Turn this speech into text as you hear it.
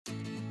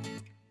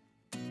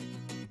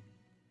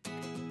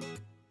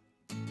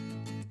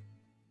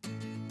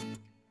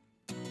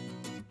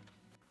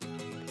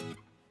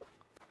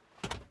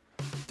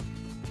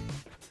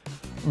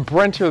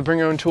Brent here with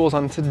BYOTools.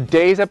 On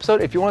today's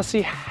episode, if you want to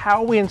see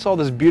how we install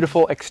this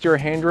beautiful exterior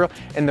handrail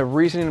and the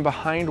reasoning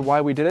behind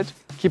why we did it,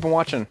 keep on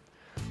watching.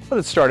 Let's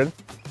get started.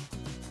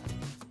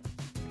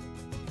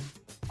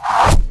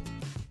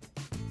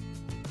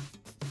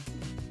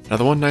 Now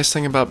the one nice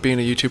thing about being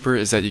a YouTuber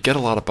is that you get a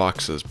lot of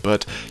boxes,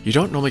 but you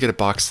don't normally get a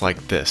box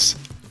like this,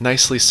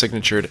 nicely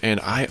signatured, and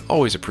I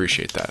always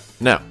appreciate that.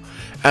 Now,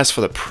 as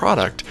for the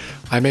product,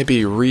 I may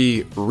be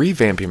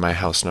revamping my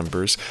house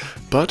numbers,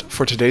 but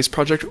for today's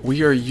project,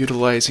 we are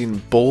utilizing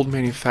Bold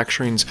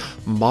Manufacturing's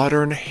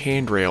modern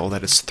handrail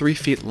that is 3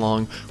 feet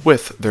long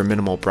with their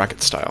minimal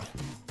bracket style.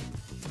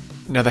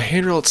 Now the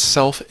handrail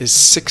itself is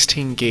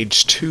 16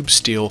 gauge tube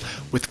steel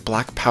with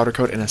black powder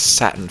coat and a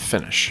satin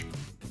finish.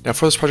 Now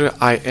for this project,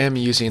 I am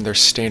using their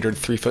standard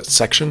 3-foot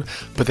section,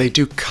 but they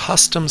do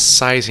custom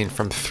sizing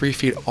from 3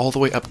 feet all the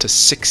way up to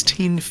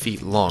 16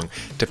 feet long,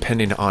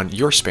 depending on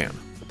your span.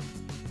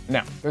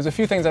 Now, there's a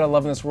few things that I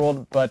love in this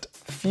world, but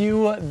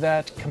few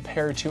that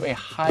compare to a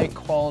high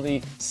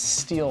quality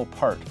steel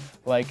part,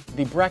 like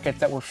the brackets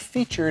that were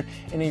featured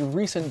in a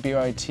recent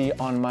BYOT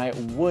on my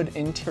wood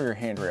interior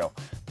handrail.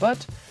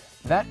 But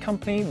that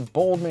company,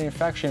 Bold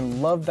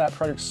Manufacturing, loved that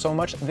project so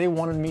much, they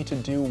wanted me to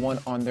do one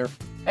on their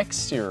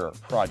exterior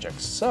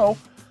projects. So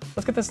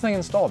let's get this thing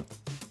installed.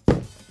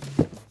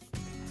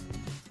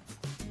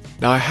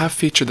 Now I have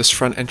featured this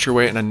front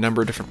entryway in a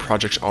number of different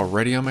projects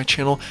already on my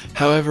channel,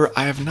 however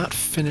I have not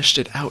finished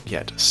it out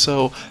yet,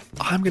 so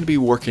I'm going to be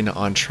working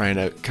on trying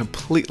to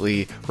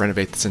completely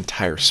renovate this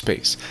entire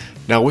space.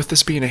 Now with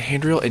this being a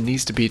handrail, it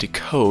needs to be to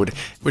code,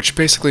 which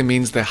basically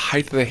means the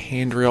height of the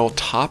handrail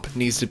top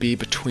needs to be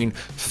between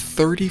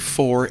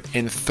 34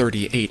 and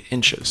 38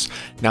 inches.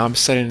 Now I'm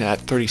setting it at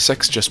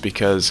 36 just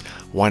because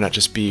why not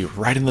just be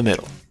right in the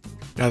middle?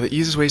 Now the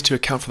easiest ways to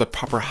account for the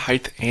proper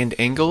height and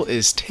angle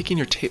is taking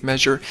your tape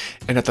measure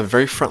and at the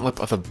very front lip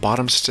of the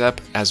bottom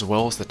step as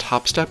well as the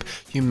top step,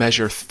 you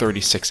measure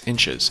 36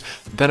 inches.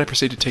 Then I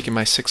proceed to taking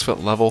my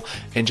 6-foot level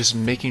and just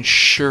making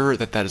sure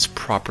that that is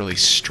properly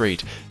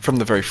straight from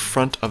the very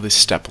front of the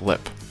step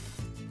lip.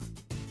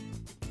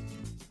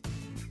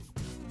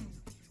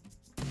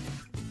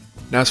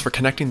 Now as for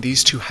connecting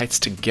these two heights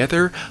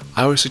together,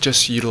 I would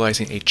suggest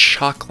utilizing a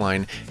chalk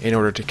line in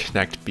order to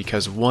connect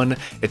because one,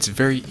 it's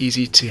very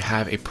easy to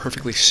have a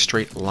perfectly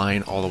straight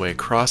line all the way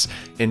across,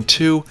 and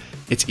two,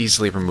 it's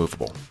easily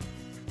removable.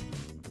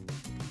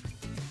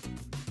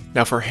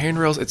 Now for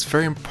handrails, it's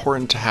very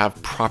important to have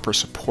proper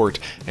support,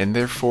 and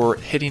therefore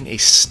hitting a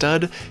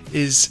stud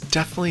is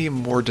definitely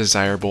more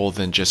desirable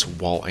than just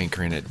wall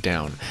anchoring it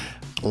down.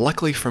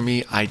 Luckily for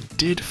me, I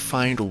did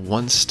find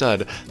one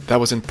stud that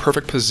was in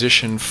perfect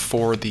position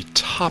for the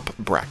top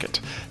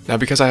bracket. Now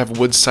because I have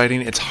wood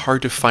siding, it's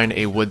hard to find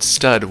a wood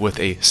stud with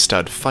a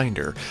stud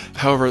finder.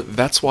 However,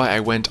 that's why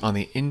I went on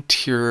the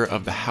interior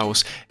of the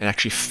house and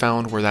actually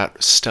found where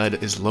that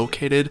stud is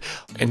located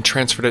and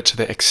transferred it to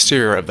the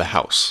exterior of the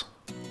house.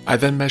 I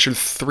then measured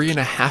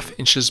 3.5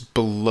 inches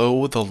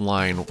below the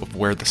line of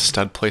where the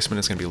stud placement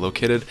is going to be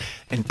located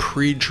and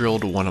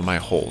pre-drilled one of my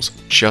holes,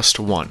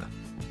 just one.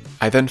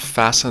 I then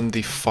fastened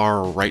the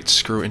far right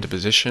screw into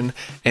position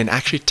and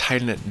actually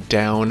tightened it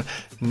down,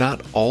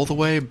 not all the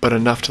way, but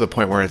enough to the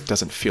point where it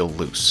doesn't feel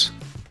loose.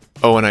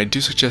 Oh, and I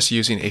do suggest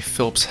using a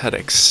Phillips head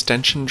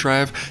extension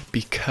drive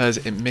because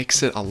it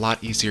makes it a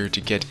lot easier to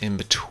get in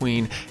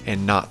between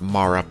and not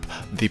mar up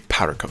the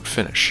powder coat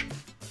finish.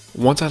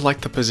 Once I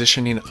like the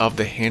positioning of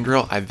the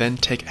handrail, I then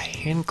take a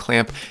hand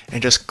clamp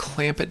and just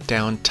clamp it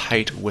down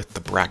tight with the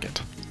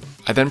bracket.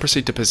 I then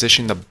proceed to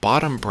position the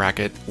bottom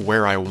bracket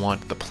where I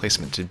want the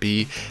placement to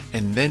be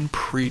and then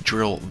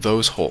pre-drill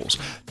those holes.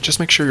 Just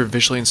make sure you're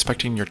visually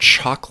inspecting your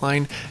chalk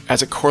line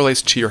as it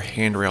correlates to your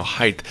handrail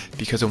height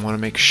because I want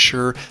to make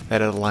sure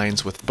that it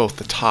aligns with both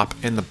the top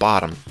and the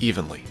bottom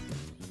evenly.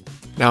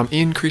 Now I'm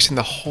increasing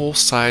the hole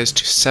size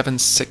to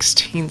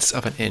 7/16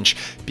 of an inch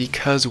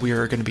because we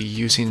are going to be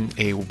using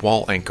a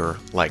wall anchor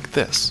like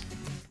this.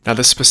 Now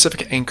this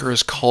specific anchor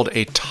is called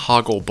a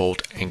toggle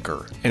bolt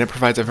anchor, and it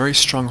provides a very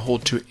strong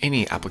hold to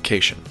any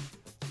application.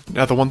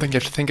 Now the one thing you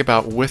have to think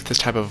about with this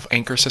type of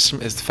anchor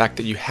system is the fact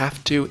that you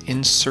have to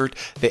insert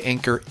the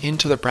anchor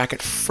into the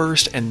bracket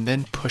first and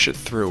then push it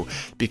through,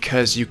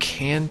 because you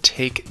can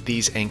take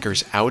these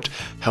anchors out.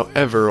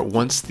 However,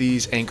 once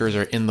these anchors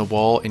are in the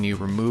wall and you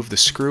remove the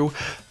screw,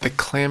 the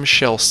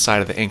clamshell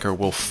side of the anchor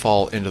will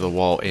fall into the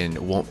wall and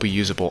won't be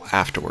usable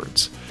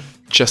afterwards.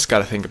 Just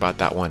gotta think about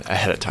that one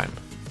ahead of time.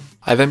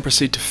 I then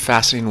proceed to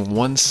fastening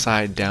one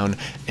side down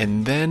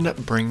and then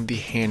bring the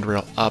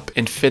handrail up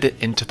and fit it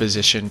into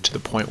position to the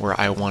point where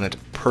I want it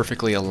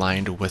perfectly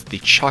aligned with the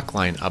chalk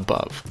line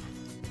above.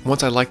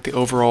 Once I like the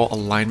overall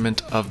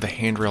alignment of the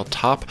handrail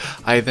top,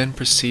 I then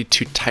proceed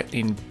to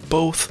tightening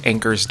both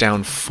anchors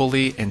down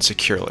fully and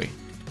securely.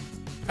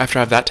 After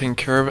I have that taken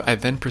care of, I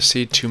then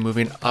proceed to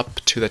moving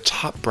up to the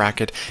top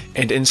bracket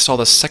and install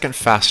the second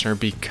fastener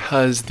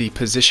because the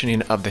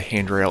positioning of the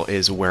handrail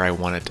is where I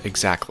want it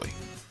exactly.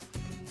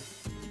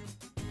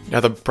 Now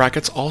the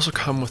brackets also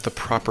come with the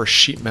proper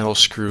sheet metal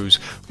screws,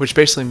 which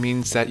basically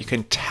means that you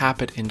can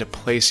tap it into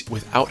place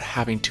without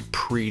having to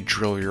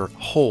pre-drill your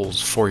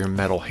holes for your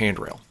metal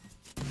handrail.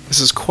 This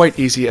is quite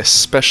easy,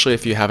 especially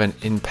if you have an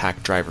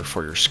impact driver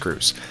for your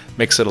screws.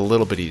 Makes it a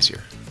little bit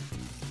easier.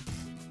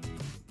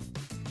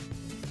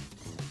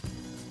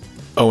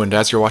 Oh, and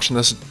as you're watching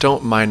this,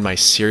 don't mind my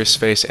serious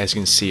face, as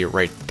you can see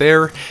right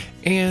there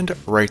and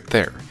right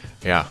there.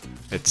 Yeah,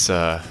 it's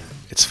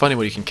funny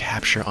what you can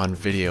capture on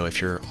video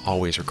if you're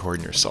always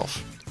recording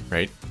yourself,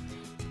 right?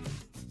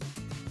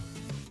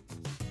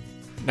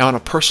 Now on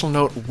a personal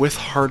note, with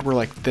hardware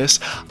like this,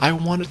 I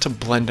want it to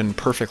blend in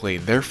perfectly.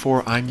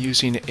 Therefore, I'm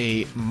using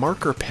a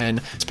marker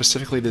pen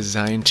specifically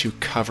designed to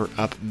cover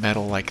up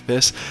metal like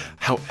this.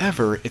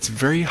 However, it's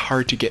very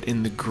hard to get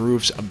in the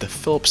grooves of the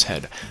Phillips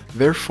head.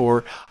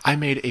 Therefore, I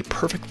made a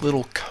perfect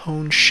little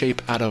cone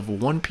shape out of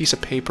one piece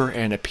of paper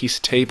and a piece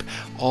of tape.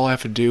 All I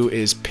have to do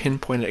is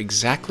pinpoint it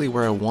exactly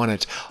where I want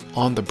it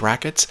on the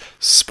brackets,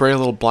 spray a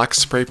little black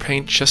spray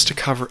paint just to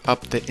cover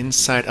up the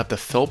inside of the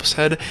Phillips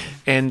head,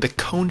 and the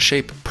cone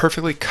shape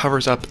perfectly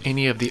covers up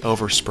any of the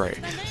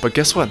overspray. But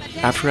guess what?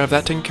 After we have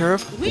that taken care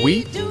of,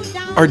 we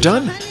are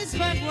done!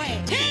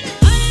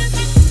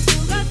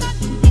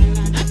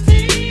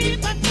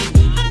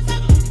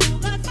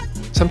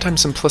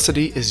 Sometimes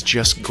simplicity is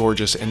just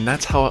gorgeous, and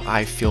that's how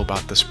I feel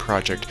about this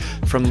project.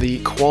 From the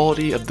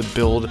quality of the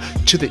build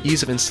to the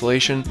ease of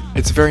installation,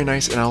 it's very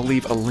nice, and I'll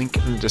leave a link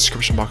in the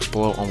description box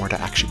below on where to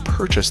actually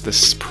purchase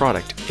this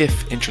product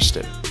if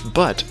interested.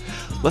 But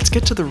let's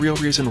get to the real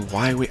reason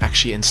why we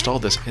actually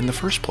installed this in the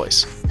first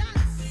place.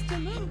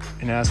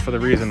 And as for the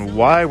reason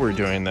why we're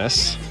doing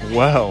this,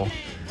 well,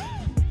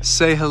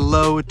 say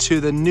hello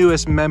to the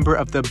newest member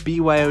of the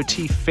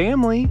BYOT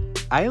family,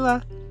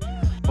 Isla.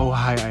 Oh,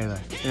 hi, Isla.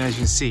 And as you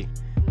can see,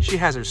 she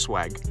has her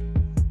swag.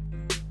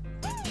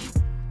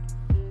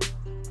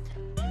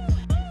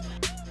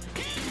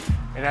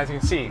 And as you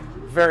can see,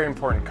 very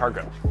important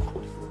cargo.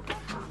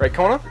 Right,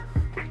 Kona?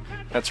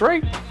 That's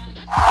right.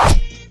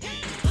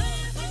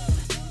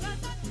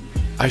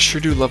 I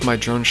sure do love my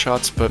drone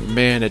shots, but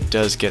man, it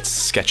does get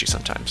sketchy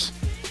sometimes.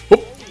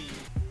 Whoop.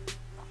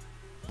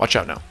 Watch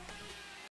out now.